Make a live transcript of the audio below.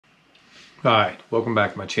Alright, welcome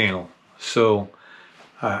back to my channel. So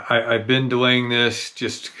I've been delaying this,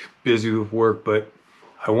 just busy with work, but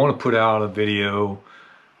I want to put out a video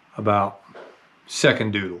about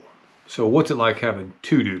second doodle. So what's it like having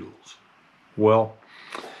two doodles? Well,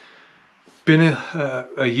 been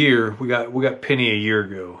a year. We got Penny a year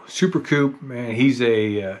ago. Super Coop, man, he's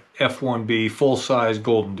a F1B full-size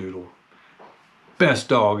GoldenDoodle. Best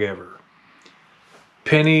dog ever.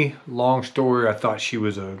 Penny, long story, I thought she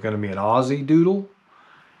was going to be an Aussie doodle.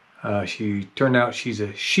 She turned out she's a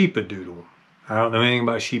Sheepadoodle. I don't know anything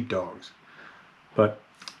about sheepdogs. But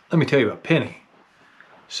let me tell you about Penny.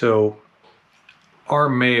 So our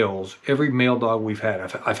males, every male dog we've had,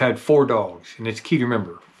 I've had 4 dogs, and it's key to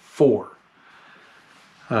remember, 4.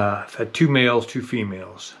 I've had 2 males, 2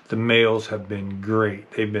 females. The males have been great.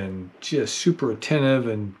 They've been just super attentive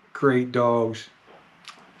and great dogs.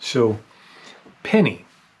 So Penny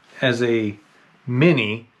as a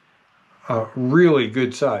mini, really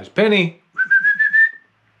good size. Penny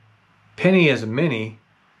as a mini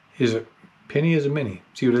is a Penny as a mini.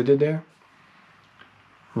 See what I did there?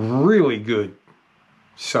 Really good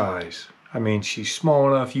size. I mean, she's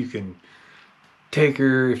small enough you can take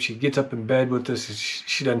her if she gets up in bed with us.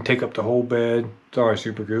 She doesn't take up the whole bed. Sorry,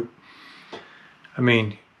 Super Coop. I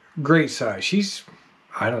mean, great size. She's,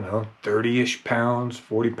 I don't know, 30-ish pounds,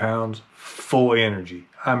 40 pounds, full of energy.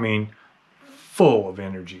 I mean, full of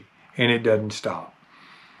energy, and it doesn't stop.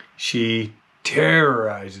 She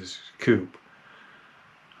terrorizes Coop.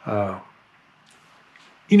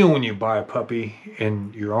 You know when you buy a puppy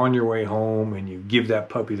and you're on your way home and you give that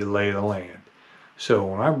puppy the lay of the land. So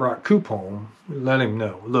when I brought Coop home, let him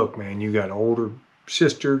know, look man, you got an older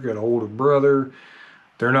sister, got an older brother.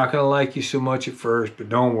 They're not going to like you so much at first, but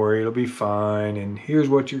don't worry, it'll be fine. And here's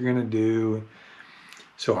what you're going to do.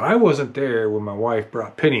 So I wasn't there when my wife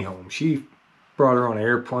brought Penny home. She brought her on an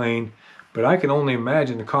airplane, but I can only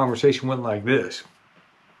imagine the conversation went like this.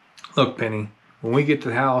 Look, Penny, when we get to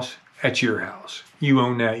the house, that's your house. You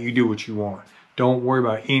own that. You do what you want. Don't worry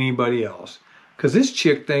about anybody else. Because this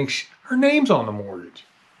chick thinks her name's on the mortgage.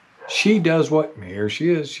 She does what? Here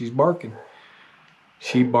she is. She's barking.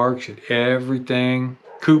 She barks at everything.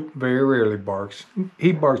 Coop very rarely barks.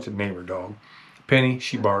 He barks at neighbor dog. Penny,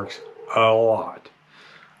 she barks a lot.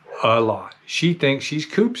 A lot. She thinks she's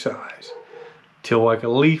Coop size. Till like a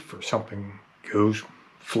leaf or something goes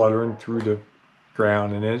fluttering through the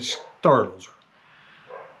ground and it startles her.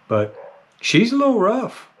 But she's a little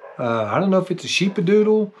rough. I don't know if it's a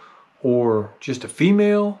Sheepadoodle or just a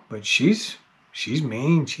female, but she's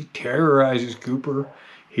mean. She terrorizes Cooper.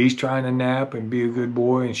 He's trying to nap and be a good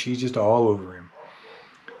boy, and she's just all over him.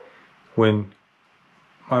 When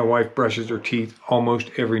my wife brushes her teeth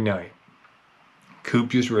almost every night, Coop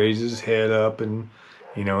just raises his head up, and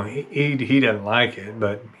you know he doesn't like it,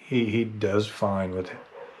 but he does fine with it.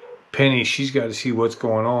 Penny, she's got to see what's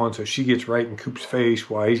going on, so she gets right in Coop's face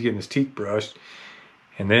while he's getting his teeth brushed.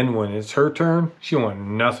 And then when it's her turn, she don't want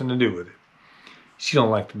nothing to do with it. She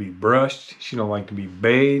don't like to be brushed. She don't like to be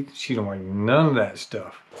bathed. She don't like none of that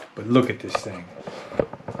stuff. But look at this thing.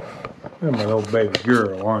 You're my little baby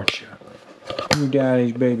girl, aren't you? You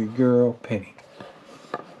daddy's baby girl, Penny.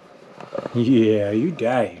 Yeah, you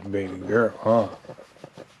daddy's baby girl, huh?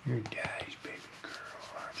 You're daddy's baby girl,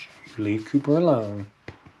 aren't you? You leave Cooper alone.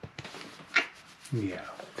 Yeah,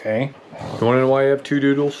 okay. You wanna know why I have 2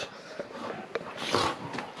 doodles?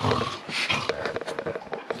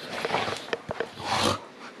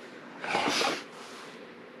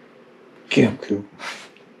 Get him, Coop.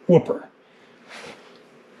 Whoop her.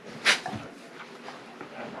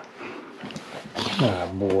 Ah,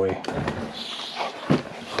 boy.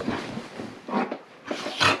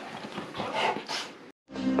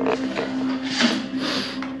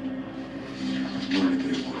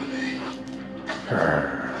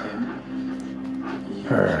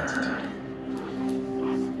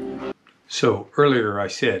 So earlier I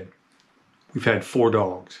said we've had 4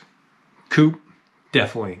 dogs. Coop,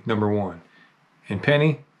 definitely #1. And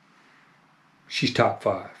Penny, she's top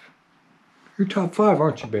 5. You're top 5,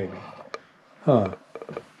 aren't you, baby? Huh.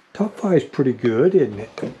 Top 5's pretty good, isn't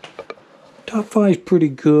it? Top 5's pretty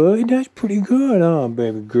good. That's pretty good, huh,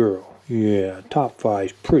 baby girl? Yeah, top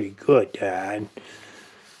 5's pretty good, Dad.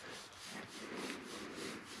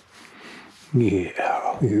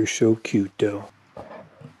 Yeah, you're so cute, though.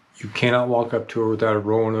 You cannot walk up to her without her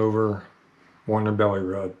rolling over, wanting her belly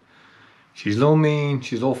rubbed. She's a little mean,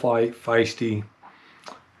 she's a little feisty.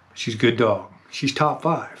 She's a good dog. She's top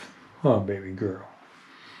 5. Oh, baby girl.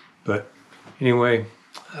 But anyway,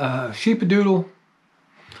 Sheepadoodle,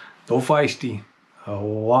 a little feisty. A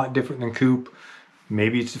lot different than Coop.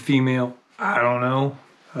 Maybe it's a female. I don't know.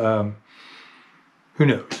 Who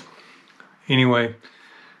knows? Anyway,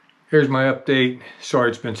 here's my update. Sorry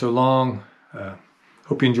it's been so long.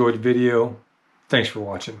 Hope you enjoyed the video. Thanks for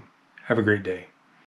watching. Have a great day.